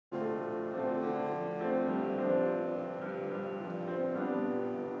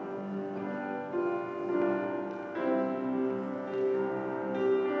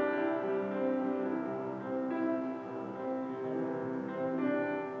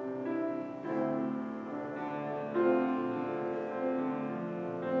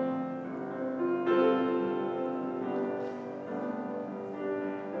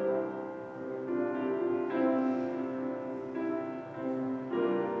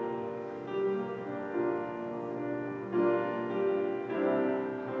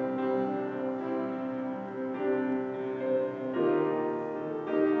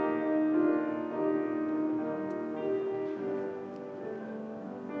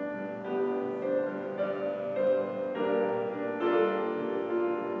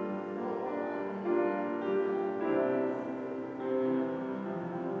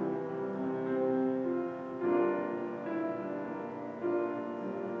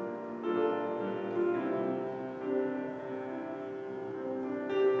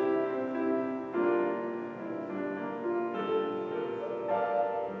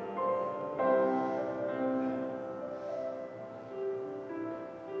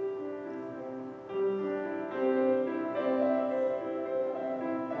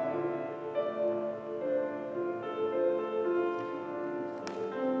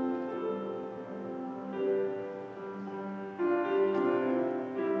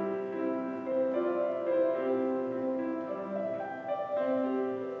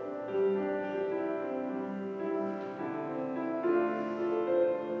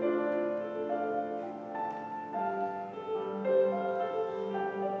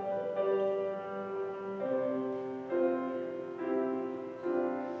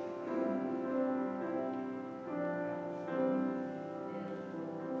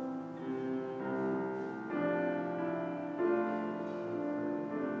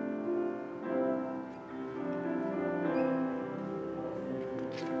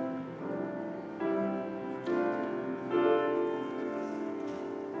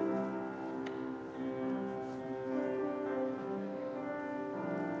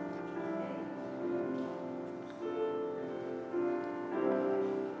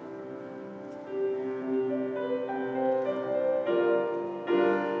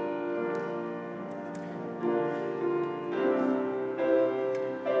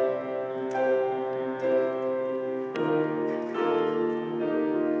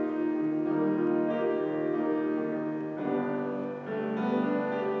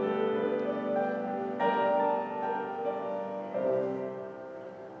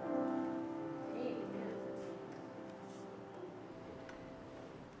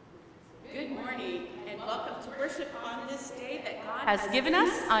has given us.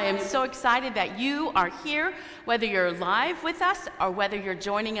 I am so excited that you are here, whether you're live with us or whether you're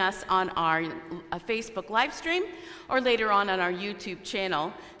joining us on our Facebook live stream or later on our YouTube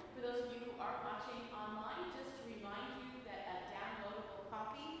channel. For those of you who are watching online, just to remind you that a downloadable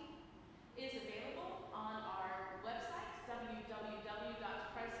copy is available on our website,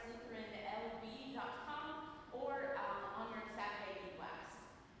 www.christlutheranlb.com, or on your Saturday e-blast.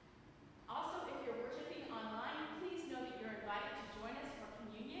 Also, if you're worshiping online, please know that you're invited to join us for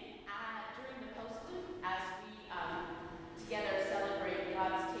communion during the post-loop as we together celebrate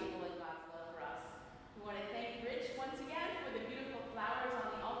God's table and God's love for us. We want to thank Rich once again for the beautiful flowers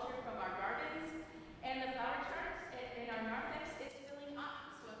on the altar from our gardens, and the flower charts in our narthex is filling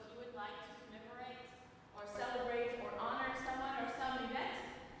up. So if you would like to commemorate or celebrate or honor someone or some event,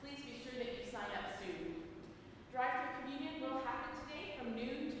 please be sure that you sign up soon. Drive-through communion will happen today from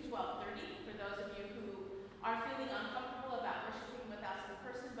noon to 12:30 for those of you who are feeling uncomfortable about worshiping with us in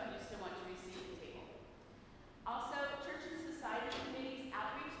person, but you still want to receive the table. Also, Church and Society Committee's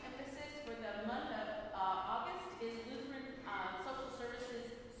outreach emphasis for the month of August is Lutheran Social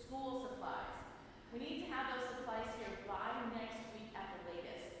Services school supplies. We need to have those supplies here by next week at the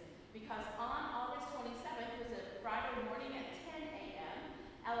latest, because on August 27th, was a Friday morning at 10 a.m.,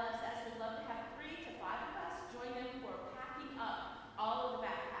 LSS would love to have 3 to 5 of us join them for packing up all of the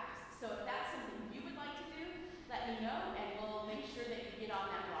backpacks. So if that's something you would like to do, let me know and we'll make sure that you get on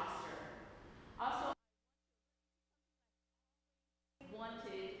that roster. Also, wanted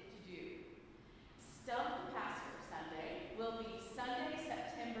to do. Stump the Pastor Sunday will be Sunday,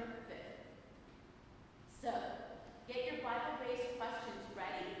 September 5th. So, get your Bible-based questions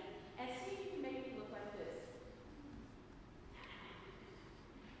ready and see if you can make it look like this.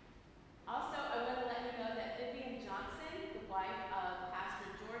 Also, I want to let you know that Vivian Johnson, the wife of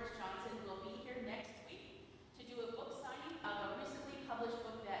Pastor George Johnson, will be here next week to do a book signing of a recently published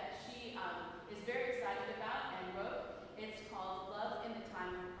book that she is very excited about and wrote. It's called Love in the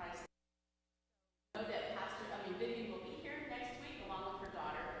Time of Crisis. I know that Vivian will be here next week along with her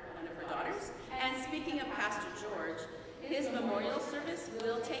daughter, one of her daughters. And speaking of Pastor George, his memorial service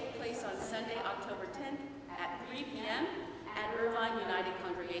will take place on Sunday, October 10th at 3 p.m. at Irvine United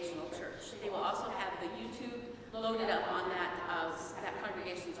Congregational Church. They will also have the YouTube loaded up on that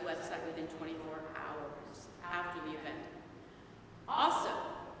congregation's website within 24 hours after the event. Also,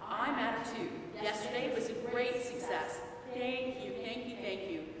 iMatter 2. Yesterday was a great success. Thank you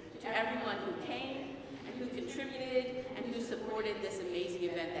to everyone who came and who contributed and who supported this amazing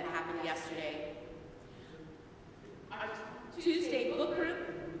event that happened yesterday. Our Tuesday book group,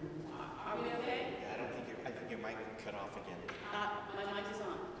 are we okay? I think your mic cut off again. My mic is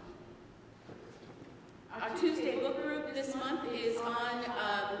on. Our Tuesday book group this month is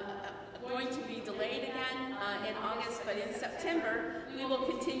going to be delayed again in August, but in September, we will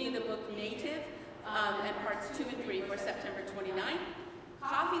continue the book Native and parts 2 and 3 for September 29th.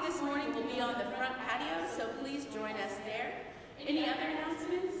 Coffee this morning will be on the front patio, so please join us there. Any other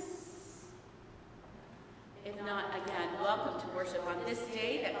announcements? If not, again, welcome to worship on this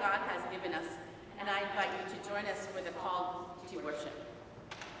day that God has given us, and I invite you to join us for the call to worship.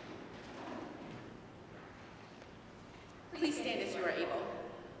 Please stand as you are able.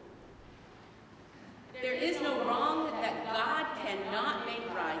 There is no wrong that God cannot make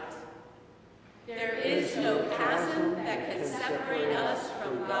right. There is no chasm that can separate us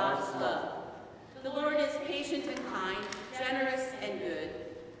from God's love. The Lord is patient and kind, generous and good.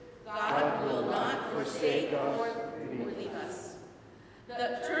 God will not forsake or leave us.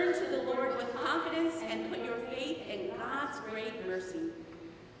 Turn to the Lord with confidence and put your faith in God's great mercy.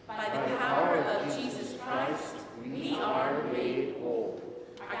 By the power of Jesus Christ, we are made whole.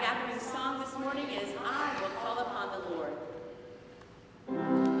 Our gathering song this morning is I Will Call Upon the Lord.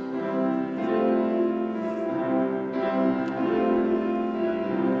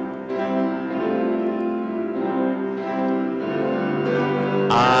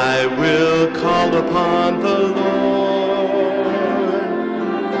 I will call upon the Lord.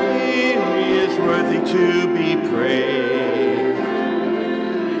 He is worthy to be praised.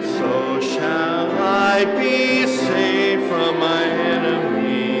 So shall I be saved from my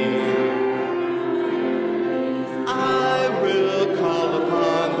enemies. I will call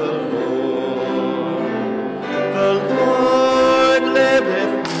upon the Lord. The Lord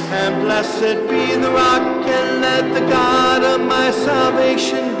liveth, and blessed be the rock, and let the God of my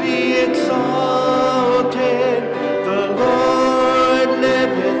salvation be exalted. The Lord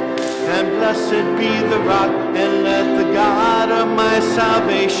liveth, and blessed be the rock, and let the God of my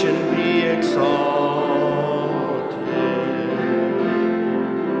salvation be exalted.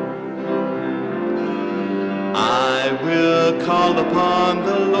 I will call upon upon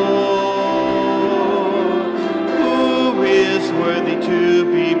the Lord, who is worthy to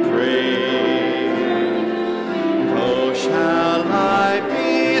be praised. Oh, shall I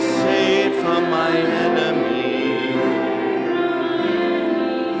be saved from my enemy?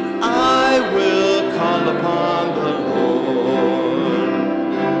 I will call upon the Lord.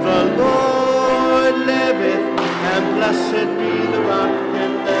 The Lord liveth, and blessed be the rock,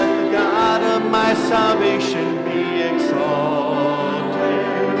 and let the God of my salvation be exalted.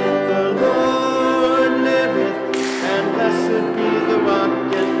 The Lord liveth, and blessed be the rock,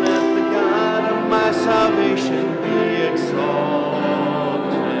 and let the God of my salvation be exalted.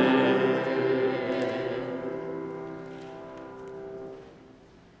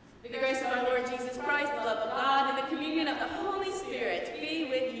 The grace of our Lord Jesus Christ, the love of God, and the communion of the Holy Spirit be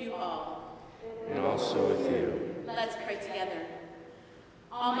with you all. And also with you. Let's pray together.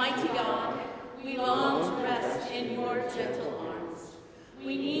 Almighty God, we long to rest in your gentle arms.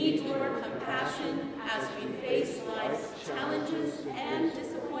 We need your compassion as we face life's challenges and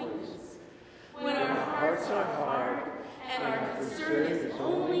disappointments. When our hearts are hard and our concern is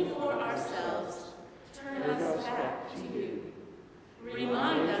only for ourselves, turn us back to you.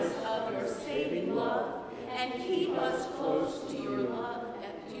 Remind us of your saving love and keep us close to your love,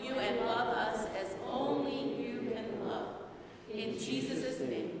 to you, and love us as only you can love. In Jesus'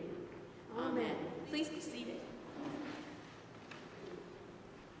 name, amen. Please be seated.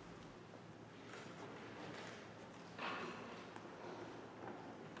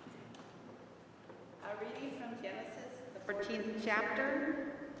 A reading from Genesis, the 14th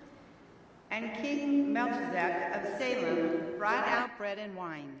chapter. And King Melchizedek of Salem brought out bread and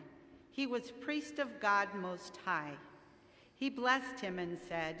wine. He was priest of God Most High. He blessed him and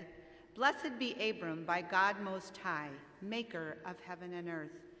said, "Blessed be Abram by God Most High, maker of heaven and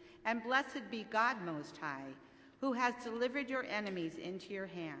earth. And blessed be God Most High, who has delivered your enemies into your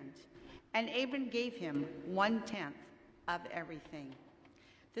hand." And Abram gave him 1/10 of everything.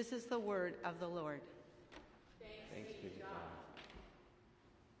 This is the word of the Lord. Thanks be to God.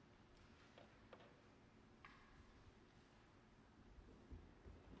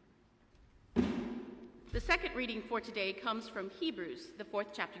 The second reading for today comes from Hebrews, the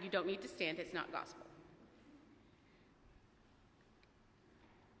 4th chapter. You don't need to stand, it's not gospel.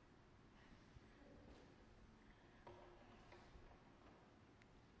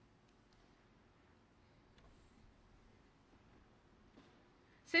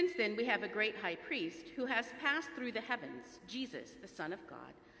 Since then, we have a great high priest who has passed through the heavens, Jesus, the Son of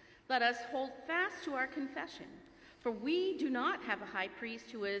God. Let us hold fast to our confession. For we do not have a high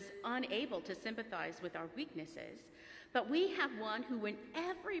priest who is unable to sympathize with our weaknesses, but we have one who in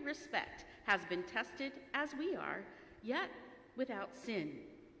every respect has been tested as we are, yet without sin.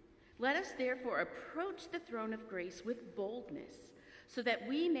 Let us therefore approach the throne of grace with boldness, so that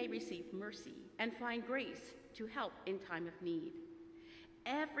we may receive mercy and find grace to help in time of need.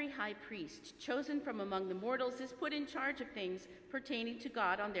 Every high priest chosen from among the mortals is put in charge of things pertaining to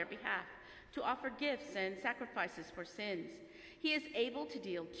God on their behalf, to offer gifts and sacrifices for sins. He is able to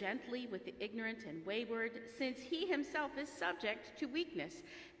deal gently with the ignorant and wayward, since he himself is subject to weakness,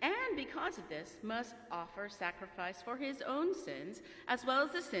 and because of this must offer sacrifice for his own sins, as well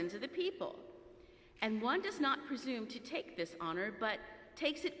as the sins of the people. And one does not presume to take this honor, but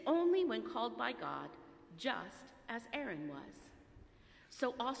takes it only when called by God, just as Aaron was.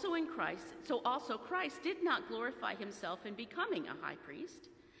 So also Christ did not glorify himself in becoming a high priest,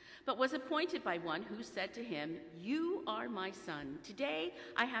 but was appointed by one who said to him, "You are my son. Today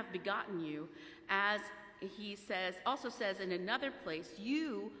I have begotten you." As he also says in another place,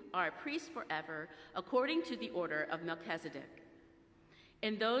 "You are a priest forever, according to the order of Melchizedek."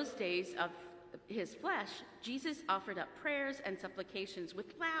 In those days of his flesh, Jesus offered up prayers and supplications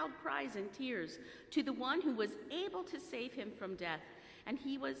with loud cries and tears to the one who was able to save him from death, and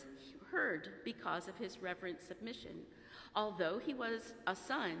he was heard because of his reverent submission. Although he was a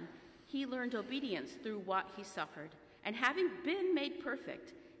son, he learned obedience through what he suffered, and having been made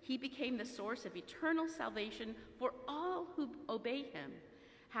perfect, he became the source of eternal salvation for all who obey him,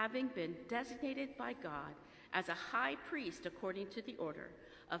 having been designated by God as a high priest according to the order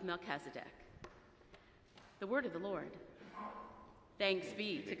of Melchizedek. The word of the Lord. Thanks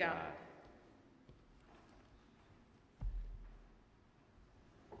be to God.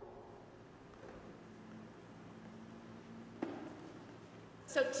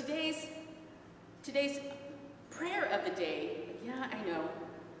 So today's prayer of the day, yeah, I know.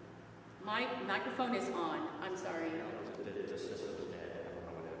 My microphone is on. I'm sorry. The system's dead. I don't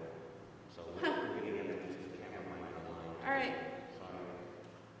know whatever. So we're going to get the camera mic online. All right. Sorry.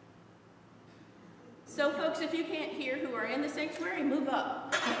 So folks, if you can't hear who are in the sanctuary, move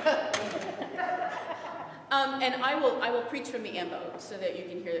up. And I will preach from the ambo so that you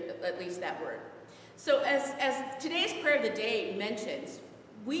can hear at least that word. So as today's prayer of the day mentions,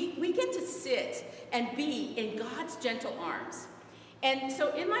 we get to sit and be in God's gentle arms. And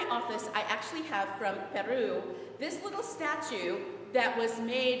so in my office, I actually have from Peru this little statue that was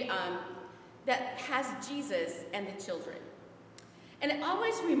made that has Jesus and the children. And it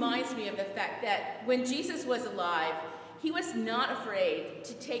always reminds me of the fact that when Jesus was alive, he was not afraid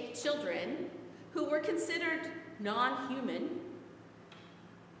to take children who were considered non-human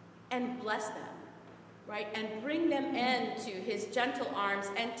and bless them, right? And bring them into his gentle arms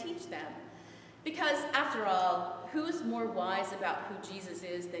and teach them. Because after all, who's more wise about who Jesus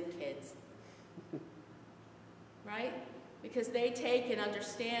is than kids? Right? Because they take and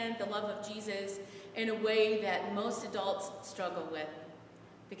understand the love of Jesus in a way that most adults struggle with.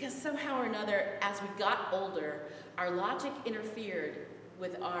 Because somehow or another, as we got older, our logic interfered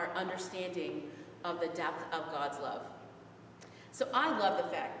with our understanding of the depth of God's love. So I love the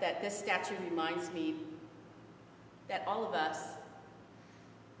fact that this statue reminds me that all of us,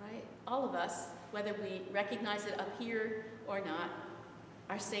 right, all of us, whether we recognize it up here or not,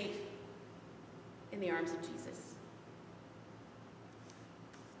 are safe in the arms of Jesus.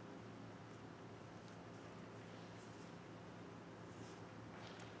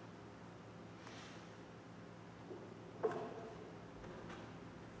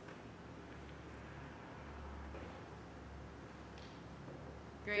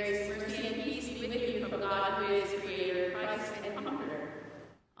 Grace, mercy, and peace be with you from God, who is Creator, Christ, and Comforter.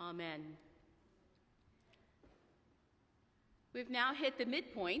 Amen. We've now hit the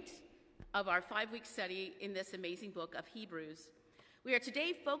midpoint of our 5-week study in this amazing book of Hebrews. We are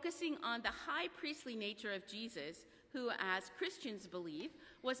today focusing on the high priestly nature of Jesus, who, as Christians believe,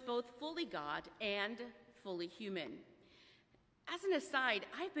 was both fully God and fully human. As an aside,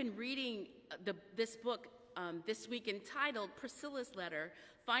 I've been reading this book this week entitled Priscilla's Letter,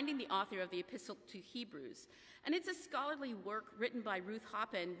 Finding the Author of the Epistle to Hebrews. And it's a scholarly work written by Ruth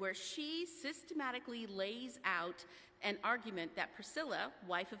Hoppen where she systematically lays out an argument that Priscilla,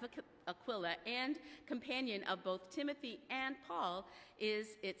 wife of Aquila and companion of both Timothy and Paul,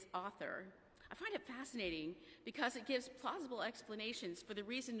 is its author. I find it fascinating because it gives plausible explanations for the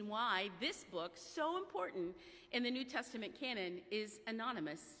reason why this book, so important in the New Testament canon, is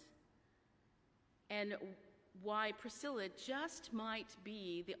anonymous, and why Priscilla just might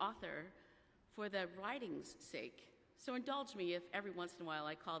be the author for the writing's sake. So indulge me if every once in a while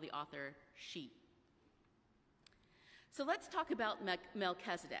I call the author she. So let's talk about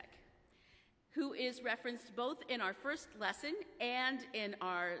Melchizedek, who is referenced both in our first lesson and in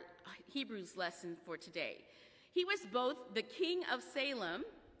our Hebrews lesson for today. He was both the king of Salem,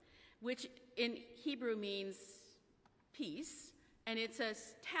 which in Hebrew means peace, and it's a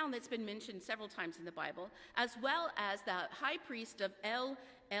town that's been mentioned several times in the Bible, as well as the high priest of El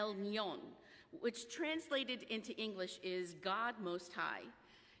Elyon, which translated into English is God Most High.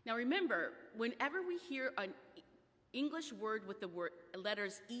 Now remember, whenever we hear an English word with the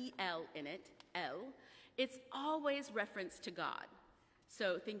letters E-L in it, El, it's always reference to God.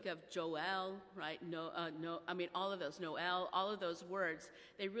 So think of Joel, right? All of those, Noel, all of those words,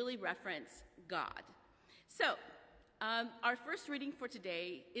 they really reference God. So, our first reading for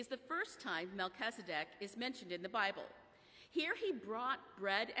today is the first time Melchizedek is mentioned in the Bible. Here he brought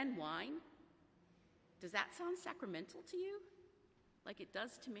bread and wine. Does that sound sacramental to you? Like it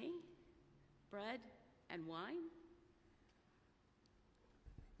does to me? Bread and wine?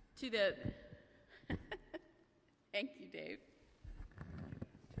 To the... Thank you, Dave.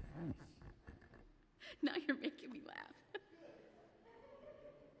 Now you're making me laugh.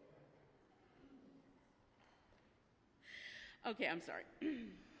 Okay, I'm sorry.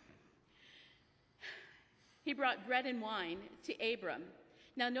 He brought bread and wine to Abram.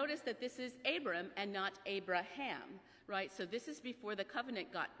 Now notice that this is Abram and not Abraham, right? So this is before the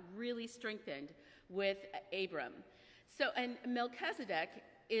covenant got really strengthened with Abram. So, and Melchizedek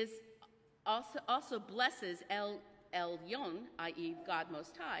is also blesses El Elyon, i.e. God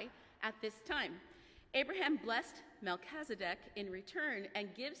Most High, at this time. Abraham blessed Melchizedek in return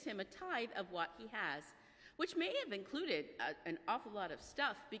and gives him a tithe of what he has, which may have included an awful lot of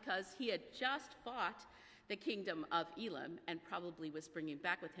stuff because he had just fought the kingdom of Elam and probably was bringing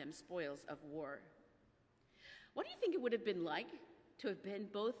back with him spoils of war. What do you think it would have been like to have been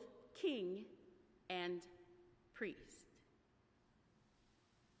both king and priest?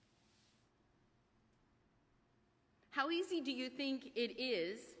 How easy do you think it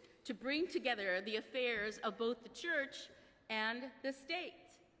is to bring together the affairs of both the church and the state?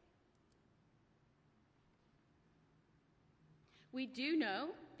 We do know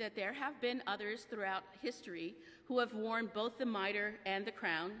that there have been others throughout history who have worn both the mitre and the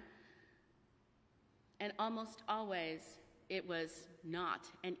crown, and almost always it was not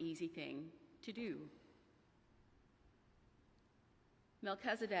an easy thing to do.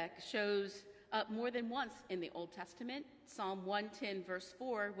 Melchizedek shows up more than once in the Old Testament. Psalm 110 verse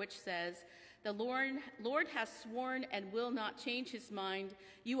 4, which says, "The Lord has sworn and will not change his mind.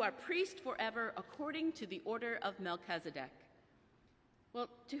 You are priest forever according to the order of Melchizedek." Well,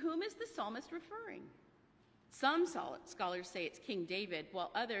 to whom is the psalmist referring? Some scholars say it's King David,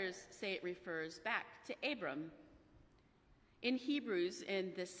 while others say it refers back to Abram. In Hebrews,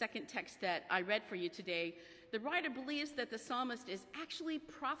 in the second text that I read for you today, the writer believes that the psalmist is actually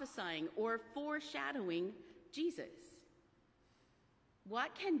prophesying or foreshadowing Jesus.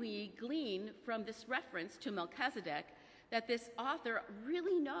 What can we glean from this reference to Melchizedek that this author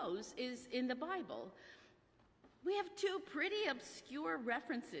really knows is in the Bible? We have two pretty obscure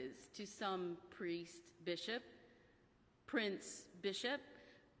references to some priest, bishop, prince, bishop,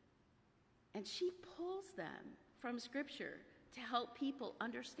 and she pulls them from Scripture to help people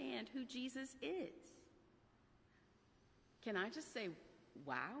understand who Jesus is. Can I just say,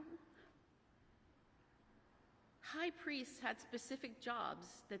 wow? High priests had specific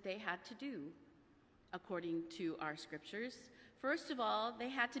jobs that they had to do, according to our scriptures. First of all, they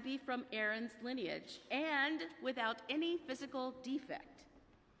had to be from Aaron's lineage and without any physical defect.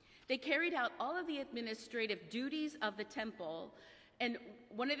 They carried out all of the administrative duties of the temple. And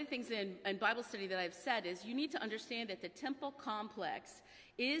one of the things in Bible study that I've said is you need to understand that the temple complex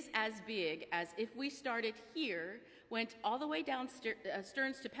is as big as if we started here, went all the way down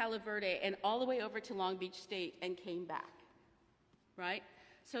Stearns to Palo Verde and all the way over to Long Beach State and came back, right?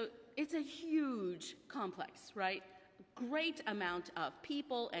 So it's a huge complex, right? Great amount of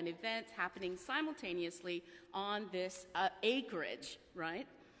people and events happening simultaneously on this acreage, right?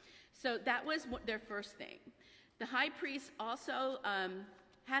 So that was their first thing. The high priest also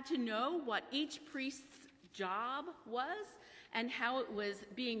had to know what each priest's job was and how it was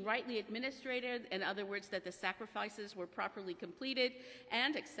being rightly administrated. In other words, that the sacrifices were properly completed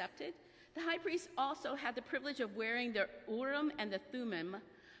and accepted. The high priest also had the privilege of wearing the Urim and the Thummim,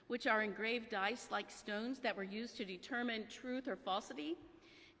 which are engraved dice-like stones that were used to determine truth or falsity,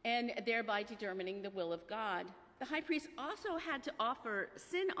 and thereby determining the will of God. The high priest also had to offer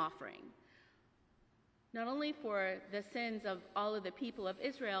sin offering, not only for the sins of all of the people of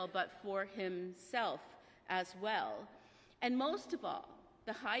Israel, but for himself as well. And most of all,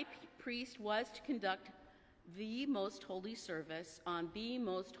 the high priest was to conduct the most holy service on the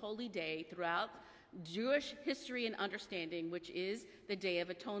most holy day throughout Jewish history and understanding, which is the Day of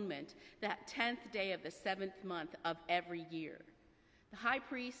Atonement, that 10th day of the 7th month of every year. The high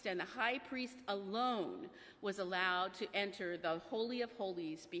priest and the high priest alone was allowed to enter the Holy of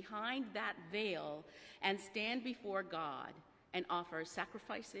Holies behind that veil and stand before God and offer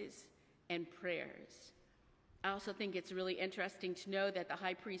sacrifices and prayers. I also think it's really interesting to know that the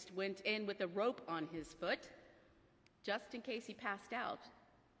high priest went in with a rope on his foot, just in case he passed out.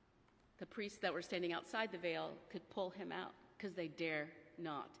 The priests that were standing outside the veil could pull him out because they dare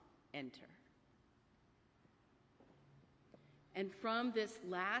not enter. And from this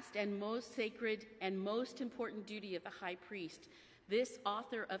last and most sacred and most important duty of the high priest, this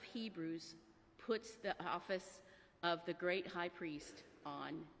author of Hebrews puts the office of the great high priest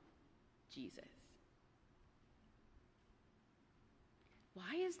on Jesus.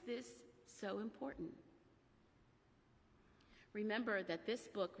 Why is this so important? Remember that this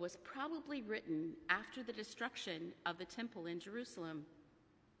book was probably written after the destruction of the temple in Jerusalem.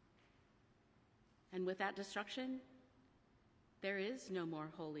 And with that destruction, there is no more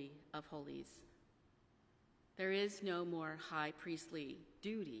Holy of Holies. There is no more high priestly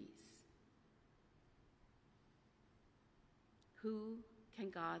duties. Who can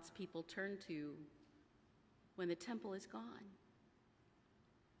God's people turn to when the temple is gone?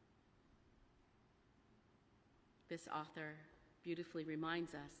 This author beautifully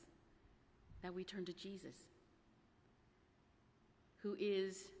reminds us that we turn to Jesus, who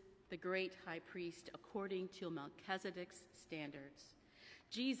is the great high priest according to Melchizedek's standards.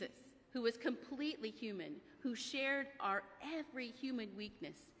 Jesus, who was completely human, who shared our every human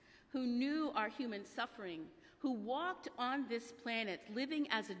weakness, who knew our human suffering, who walked on this planet living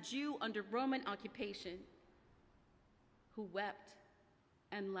as a Jew under Roman occupation, who wept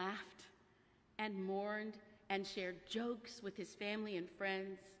and laughed and mourned and shared jokes with his family and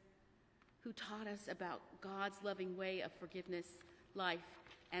friends, who taught us about God's loving way of forgiveness, life,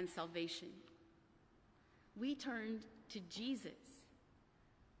 and salvation. We turned to Jesus,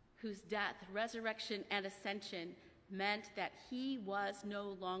 whose death, resurrection, and ascension meant that he was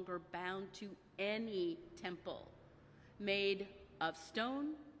no longer bound to any temple made of stone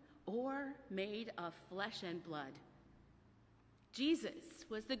or made of flesh and blood. Jesus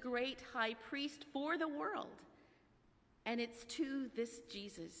was the great high priest for the world, and it's to this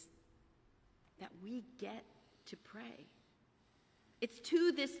Jesus that we get to pray. It's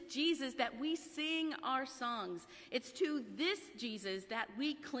to this Jesus that we sing our songs. It's to this Jesus that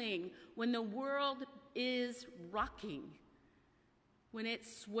we cling when the world is rocking, when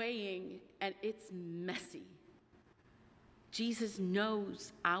it's swaying and it's messy. Jesus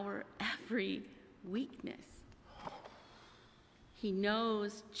knows our every weakness. He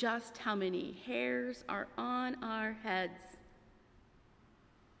knows just how many hairs are on our heads.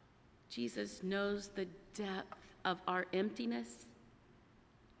 Jesus knows the depth of our emptiness,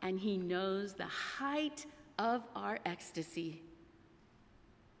 and he knows the height of our ecstasy.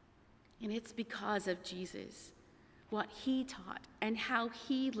 And it's because of Jesus, what he taught and how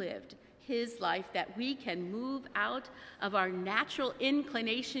he lived his life, that we can move out of our natural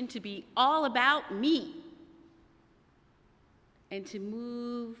inclination to be all about me and to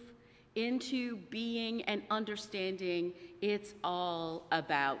move into being and understanding it's all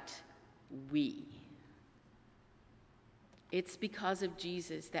about we. It's because of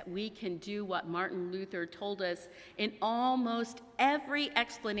Jesus that we can do what Martin Luther told us in almost every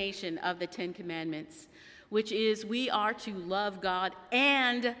explanation of the Ten Commandments, which is we are to love God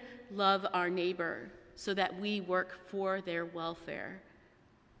and love our neighbor so that we work for their welfare.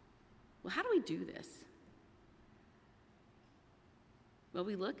 Well, how do we do this? Well,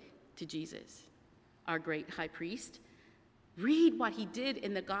 we look to Jesus, our great high priest, read what he did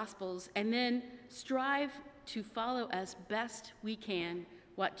in the Gospels, and then strive to follow as best we can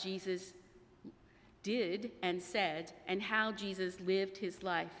what Jesus did and said and how Jesus lived his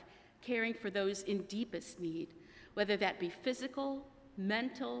life, caring for those in deepest need, whether that be physical,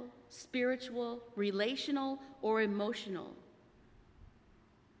 mental, spiritual, relational, or emotional.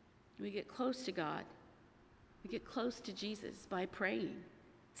 We get close to God. We get close to Jesus by praying,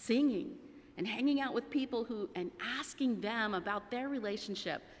 singing, and hanging out with people and asking them about their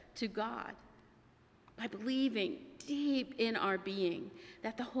relationship to God, by believing deep in our being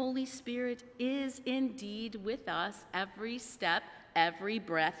that the Holy Spirit is indeed with us every step, every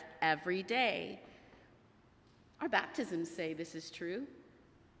breath, every day. Our baptisms say this is true.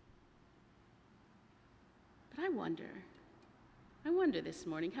 But I wonder this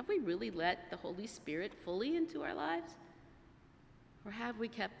morning, have we really let the Holy Spirit fully into our lives? Or have we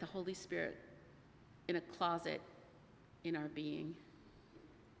kept the Holy Spirit in a closet in our being?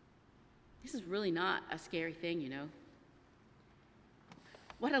 This is really not a scary thing, you know.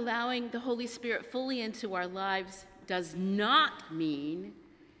 What allowing the Holy Spirit fully into our lives does not mean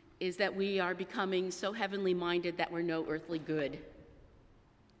is that we are becoming so heavenly minded that we're no earthly good.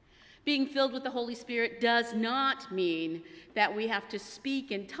 Being filled with the Holy Spirit does not mean that we have to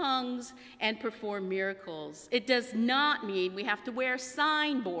speak in tongues and perform miracles. It does not mean we have to wear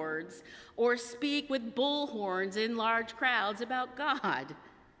signboards or speak with bullhorns in large crowds about God.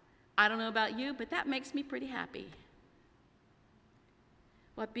 I don't know about you, but that makes me pretty happy.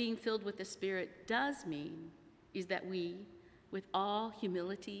 What being filled with the Spirit does mean is that we, with all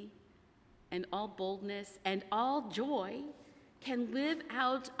humility and all boldness and all joy, can live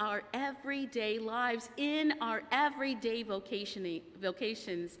out our everyday lives in our everyday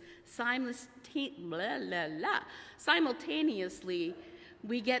vocations simultaneously.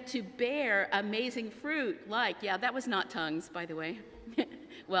 We get to bear amazing fruit like, yeah, that was not tongues, by the way.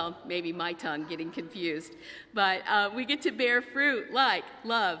 Well, maybe my tongue getting confused. But we get to bear fruit like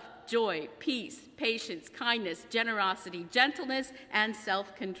love, joy, peace, patience, kindness, generosity, gentleness, and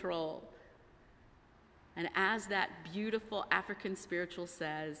self-control. And as that beautiful African spiritual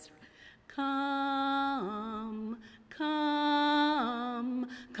says, come, come,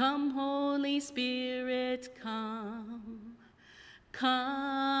 come, Holy Spirit, come.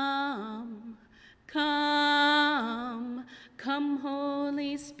 Come, come, come,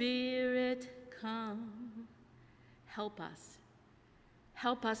 Holy Spirit, come. Help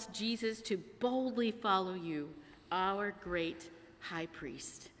us, Jesus, to boldly follow you, our great high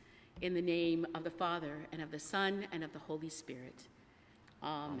priest. In the name of the Father, and of the Son, and of the Holy Spirit.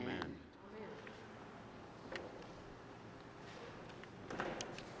 Amen. Amen.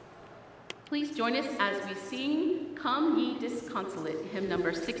 Please join us as we sing Come Ye Disconsolate, hymn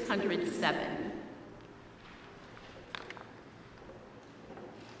number 607.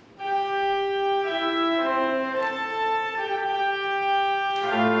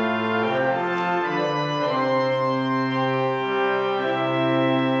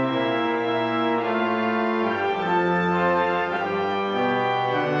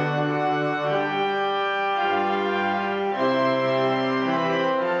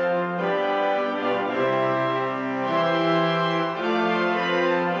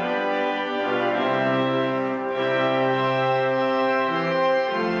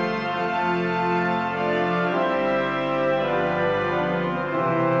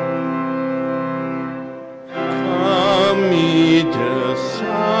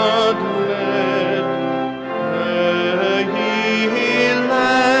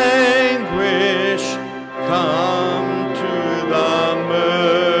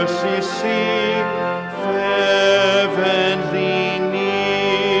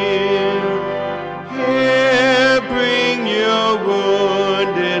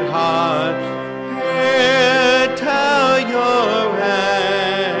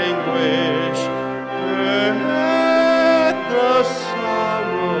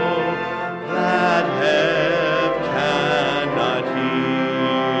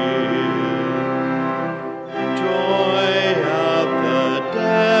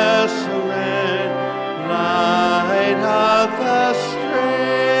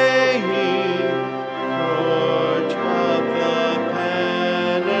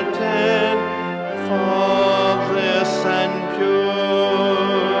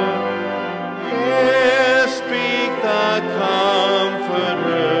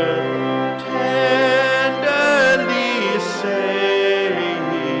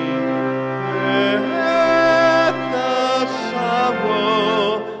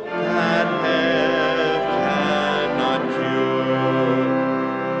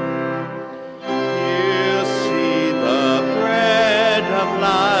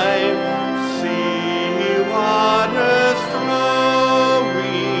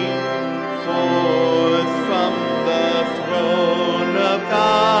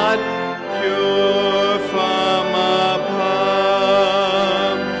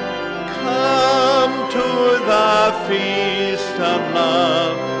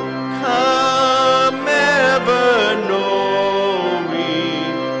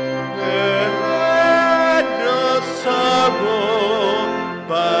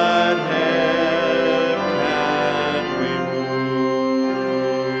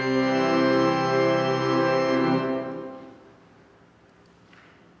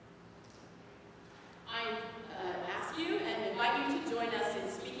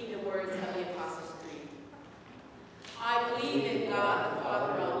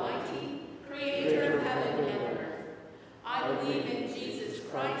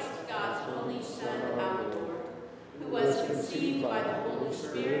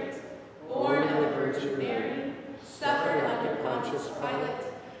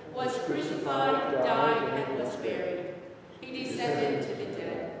 was crucified, died, and was buried. He descended to the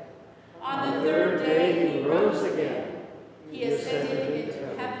dead. On the third day he rose again. He ascended into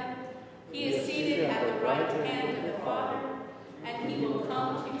heaven. He is seated at the right hand of the Father, and he will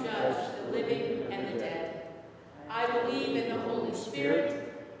come to judge the living and the dead. I believe in the Holy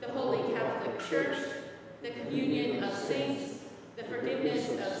Spirit, the Holy Catholic Church, the communion of saints, the forgiveness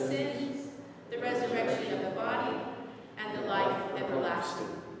of sins, the resurrection of the body, and the life everlasting.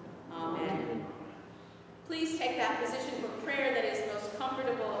 Amen. Please take that position for prayer that is most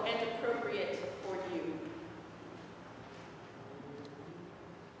comfortable and appropriate for you.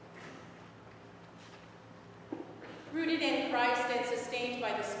 Rooted in Christ and sustained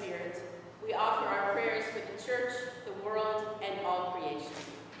by the Spirit, we offer our prayers for the church, the world, and all creation.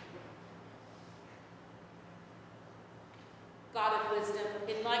 God of wisdom,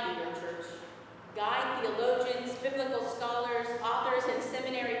 enlighten your church. Guide theologians, biblical scholars, authors, and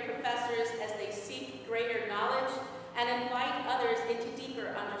seminary professors as they seek greater knowledge and invite others into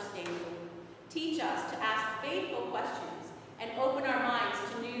deeper understanding. Teach us to ask faithful questions and open our minds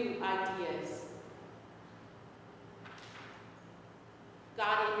to new ideas.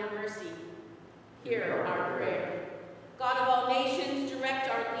 God, in your mercy, hear our prayer. God of all nations, direct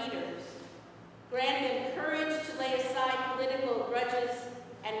our leaders. Grant them courage to lay aside political grudges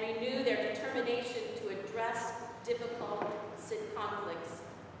and renew their determination to address difficult conflicts.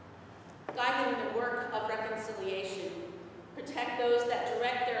 Guide them in the work of reconciliation. Protect those that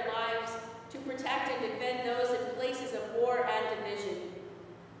direct their lives to protect and defend those in places of war and division.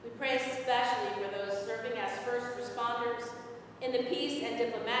 We pray especially for those serving as first responders in the peace and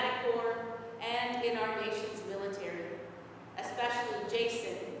diplomatic corps and in our nation's military, especially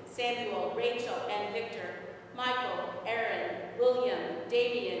Jason, Samuel, Rachel, and Victor, Michael, Aaron, William,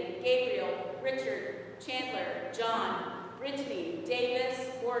 Damien, Gabriel, Richard, Chandler, John, Brittany, Davis,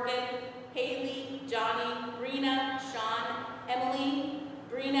 Morgan, Haley, Johnny, Brina, Sean, Emily,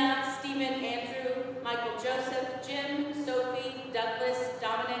 Brina, Stephen, Andrew, Michael Joseph, Jim, Sophie, Douglas,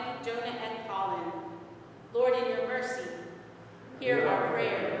 Dominic, Jonah, and Colin. Lord, in your mercy, hear our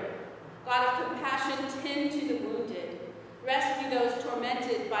prayer. God of compassion, tend to the wounded. Rescue those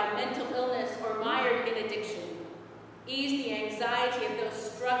tormented by mental illness or mired in addiction. Ease the anxiety of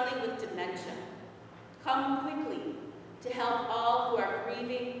those struggling with dementia. Come quickly to help all who are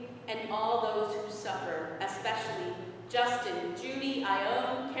grieving and all those who suffer, especially Justin, Judy,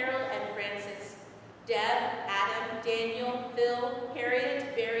 Ione, Carol, and Francis, Deb, Adam, Daniel, Phil,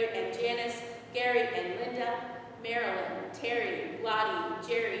 Harriet, Barry, and Janice, Gary and Linda, Marilyn, Terry, Lottie,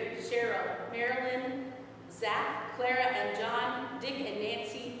 Jerry, Cheryl, Marilyn, Zach, Clara and John, Dick and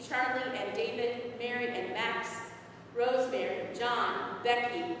Nancy, Charlie and David, Mary and Max, Rosemary, John,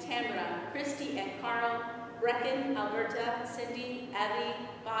 Becky, Tamara, Christy and Carl, Brecken, Alberta, Cindy, Abby,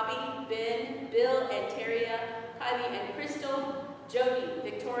 Bobby, Ben, Bill and Teria, Kylie and Crystal, Jody,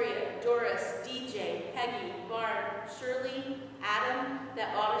 Victoria, Doris, DJ, Peggy, Barb, Shirley, Adam, the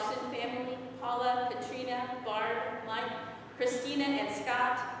Otterson family, Paula, Katrina, Barb, Mike, Christina and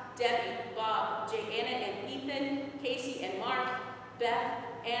Scott, Debbie, Bob, Jayana and Ethan, Casey and Mark, Beth,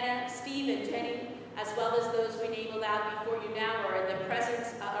 Anna, Steve and Jenny, as well as those we name aloud before you now or in the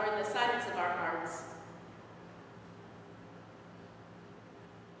presence or in the silence of our hearts.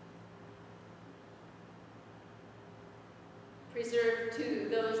 Preserve, too,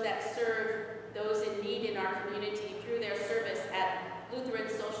 those that serve those in need in our community through their service at Lutheran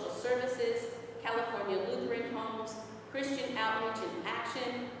Social Services, California Lutheran Homes, Christian Outreach in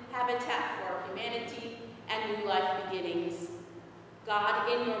Action, Habitat for Humanity, and New Life Beginnings.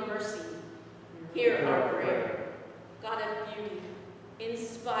 God, in your mercy, hear our prayer. God of beauty,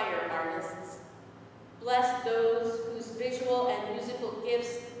 inspire artists. Bless those whose visual and musical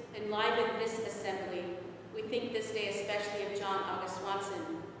gifts enliven this assembly. We think this day especially of John August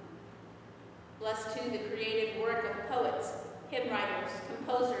Swanson. Bless, too, the creative work of poets, hymn writers,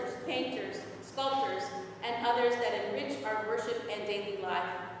 composers, painters, sculptors, and others that enrich our worship and daily life,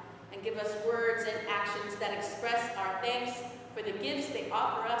 and give us words and actions that express our thanks for the gifts they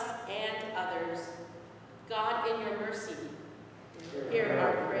offer us and others. God, in your mercy, hear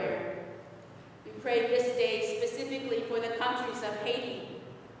our prayer. We pray this day specifically for the countries of Haiti,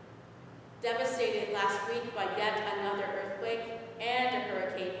 devastated last week by yet another earthquake and a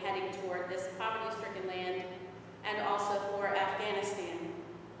hurricane heading toward this poverty-stricken land, and also for Afghanistan,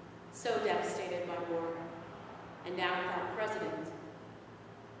 so devastated by war, and now without president.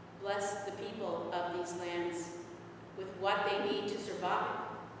 Bless the people of these lands with what they need to survive,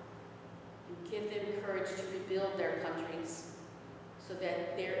 and give them courage to rebuild their countries so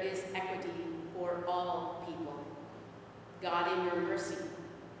that there is equity for all people. God, in your mercy,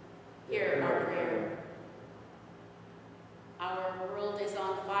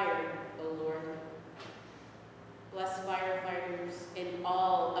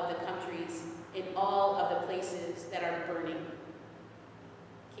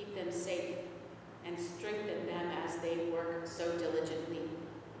 them safe and strengthen them as they work so diligently.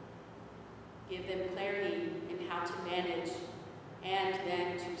 Give them clarity in how to manage and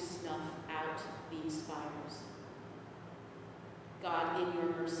then to snuff out these fires. God, in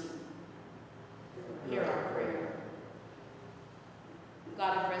your mercy, hear our prayer.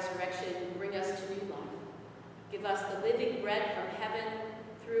 God of resurrection, bring us to new life. Give us the living bread from heaven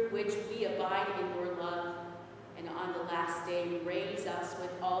through which we abide in your love, and on the last day raise us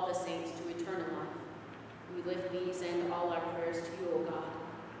with all the saints to eternal life. We lift these and all our prayers to you, O God,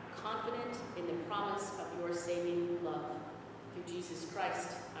 confident in the promise of your saving love. Through Jesus Christ,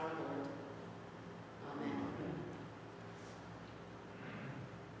 our Lord. Amen.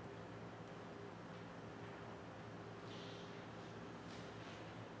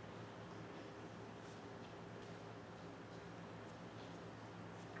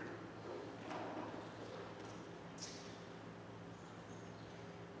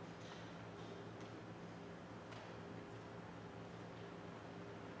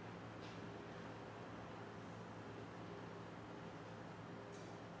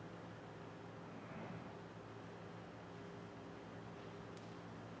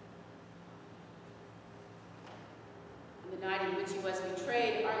 The night in which he was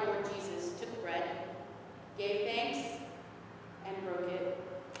betrayed, our Lord Jesus took bread, gave thanks, and broke it,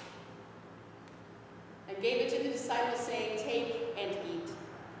 and gave it to the disciples, saying, "Take and eat.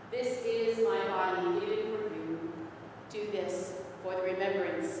 This is my body given for you. Do this for the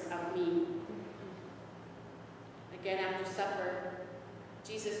remembrance of me." Again, after supper,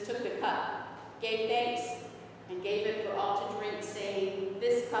 Jesus took the cup, gave thanks, and gave it for all to drink, saying,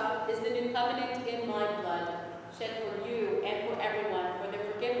 "This cup is the new covenant in my blood, shed for you and for everyone for the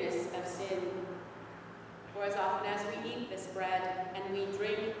forgiveness of sin. For as often as we eat this bread and we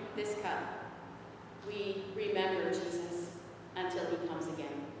drink this cup, we remember Jesus until he comes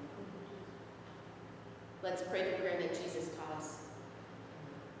again." Let's pray the prayer that Jesus taught us.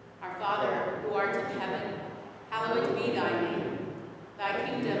 Our Father, who art in heaven, hallowed be thy name. Thy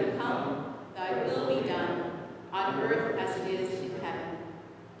kingdom come, thy will be done, on earth as it is in heaven.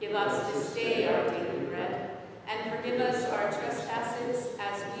 Give us this day our daily bread, and forgive us our trespasses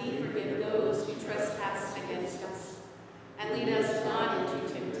as we forgive those who trespass against us. And lead us not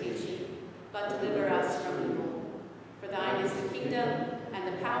into temptation, but deliver us from evil. For thine is the kingdom, and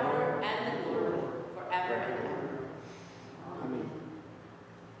the power, and the glory, forever and ever. Amen.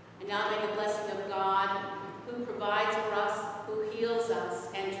 And now may the blessing of God, who provides for us, who heals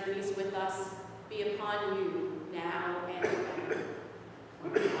us, and journeys with us, be upon you now and forever.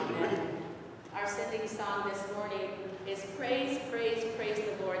 Amen. Our sending song this morning is Praise, Praise, Praise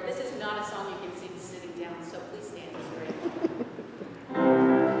the Lord. This is not a song you can sing sitting down, so please stand as we're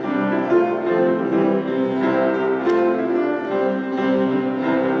able.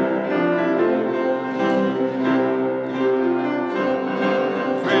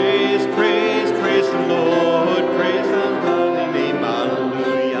 Praise, praise, praise the Lord. Praise the holy name.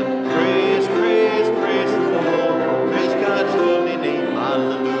 Hallelujah. Praise, praise, praise the Lord. Praise God's holy name.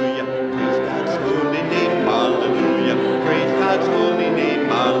 Hallelujah. Praise God's holy name. Hallelujah. Praise God's holy name.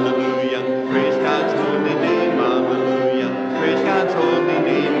 Hallelujah. Praise God's holy name. Hallelujah. Praise God's holy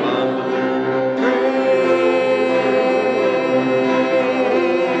name. Hallelujah. Praise.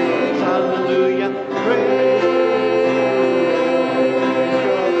 Hallelujah. Praise.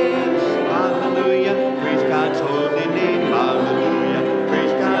 Hallelujah. Praise God's holy name. Hallelujah.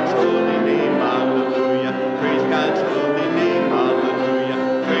 Praise God's holy name. Hallelujah. Praise God's holy name. Hallelujah.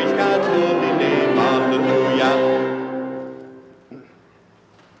 Praise God's holy name. Hallelujah.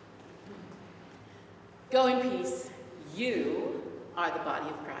 Go in peace. You are the body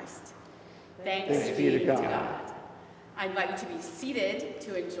of Christ. Thanks be to God. I invite you to be seated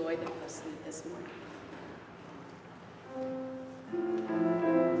to enjoy the postlude this morning.